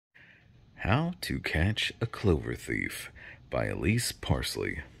How to Catch a Clover Thief by Elise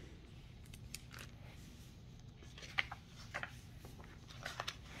Parsley.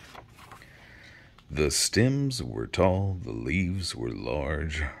 The stems were tall, the leaves were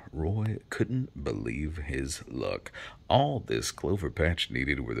large. Roy couldn't believe his luck. All this clover patch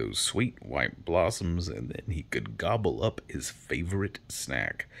needed were those sweet white blossoms, and then he could gobble up his favorite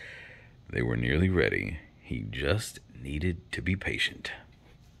snack. They were nearly ready. He just needed to be patient.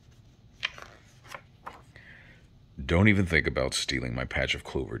 "Don't even think about stealing my patch of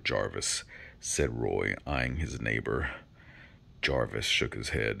clover, Jarvis," said Roy, eyeing his neighbor. Jarvis shook his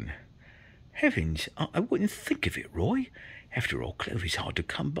head. "Heavens, I wouldn't think of it, Roy. After all, clover's hard to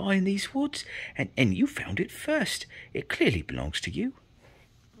come by in these woods, and you found it first. It clearly belongs to you."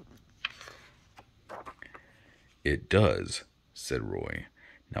 "It does," said Roy.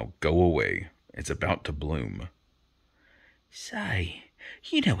 "Now go away. It's about to bloom." "Say,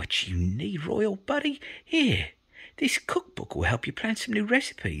 you know what you need, Roy, old buddy? Here, this cookbook will help you plan some new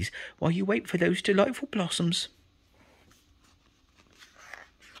recipes while you wait for those delightful blossoms."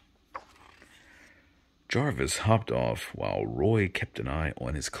 Jarvis hopped off while Roy kept an eye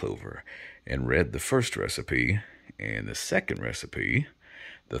on his clover and read the first recipe and the second recipe.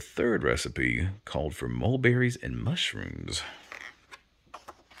 The third recipe called for mulberries and mushrooms.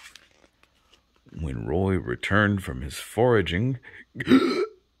 When Roy returned from his foraging,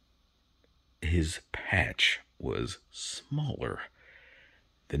 his patch was smaller.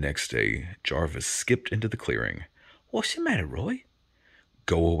 The next day, Jarvis skipped into the clearing. "What's the matter, Roy?"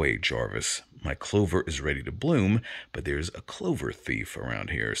 "Go away, Jarvis. My clover is ready to bloom, but there's a clover thief around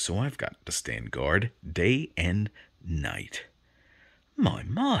here, so I've got to stand guard day and night."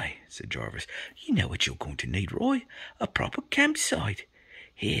 My, said Jarvis. "You know what you're going to need, Roy. A proper campsite.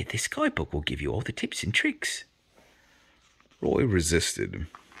 Here, this guidebook will give you all the tips and tricks." Roy resisted,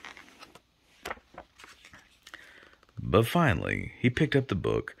 but finally he picked up the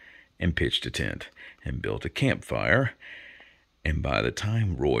book and pitched a tent and built a campfire. And by the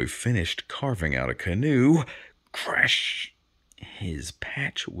time Roy finished carving out a canoe, crash, his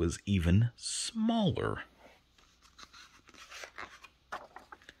patch was even smaller.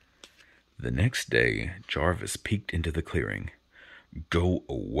 The next day, Jarvis peeked into the clearing. "Go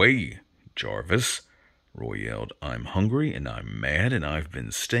away, Jarvis," Roy yelled. "I'm hungry and I'm mad and I've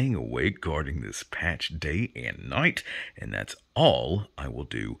been staying awake guarding this patch day and night, and that's all I will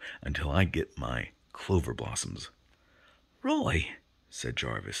do until I get my clover blossoms." "Roy," said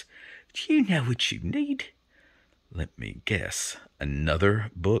Jarvis, "do you know what you need?" "Let me guess.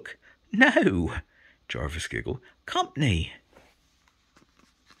 Another book?" "No," Jarvis giggled. "Company."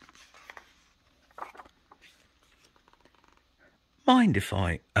 "Mind if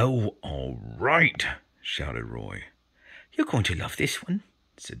I—" "Oh, all right," shouted Roy. "You're going to love this one,"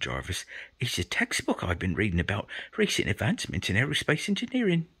 said Jarvis. "It's a textbook I've been reading about recent advancements in aerospace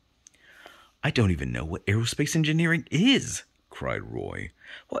engineering." "I don't even know what aerospace engineering is," cried Roy.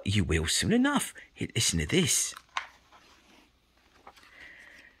 "Well, you will soon enough. Listen to this."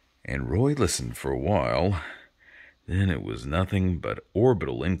 And Roy listened for a while. Then it was nothing but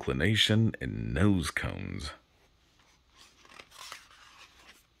orbital inclination and nose cones.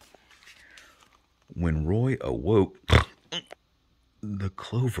 When Roy awoke, the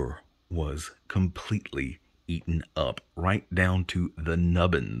clover was completely eaten up, right down to the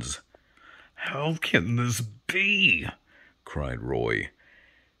nubbins. "How can this be?" cried Roy.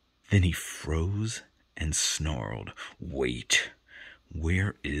 Then he froze and snarled. "Wait,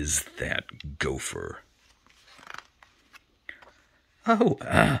 where is that gopher?" "Oh,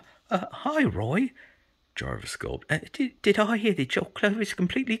 hi, Roy," Jarvis gulped. Did I hear that your clover's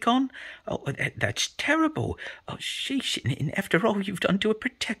completely gone? Oh, that's terrible. Oh, sheesh, and after all you've done to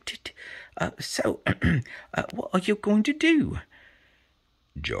protect it. So, what are you going to do?"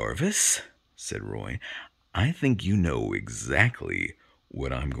 "Jarvis," said Roy, "I think you know exactly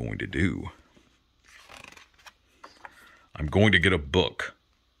what I'm going to do. I'm going to get a book."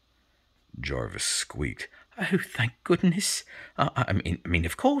 Jarvis squeaked. "Oh, thank goodness. I mean,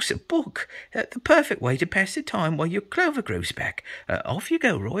 of course, a book. The perfect way to pass the time while your clover grows back. Off you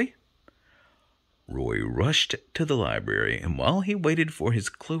go, Roy." Roy rushed to the library, and while he waited for his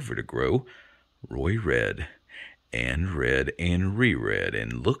clover to grow, Roy read and read and reread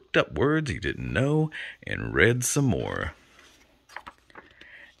and looked up words he didn't know and read some more.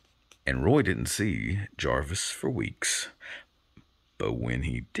 And Roy didn't see Jarvis for weeks. But when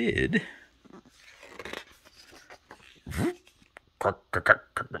he did...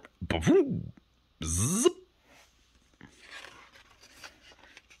 Zip.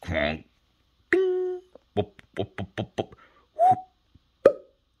 Bing. Whoop, whoop, whoop, whoop, whoop.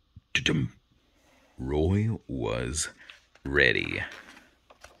 Roy was ready.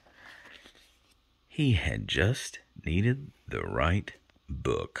 He had just needed the right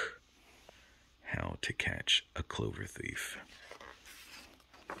book. How to Catch a Clover Thief.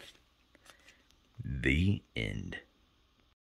 The end.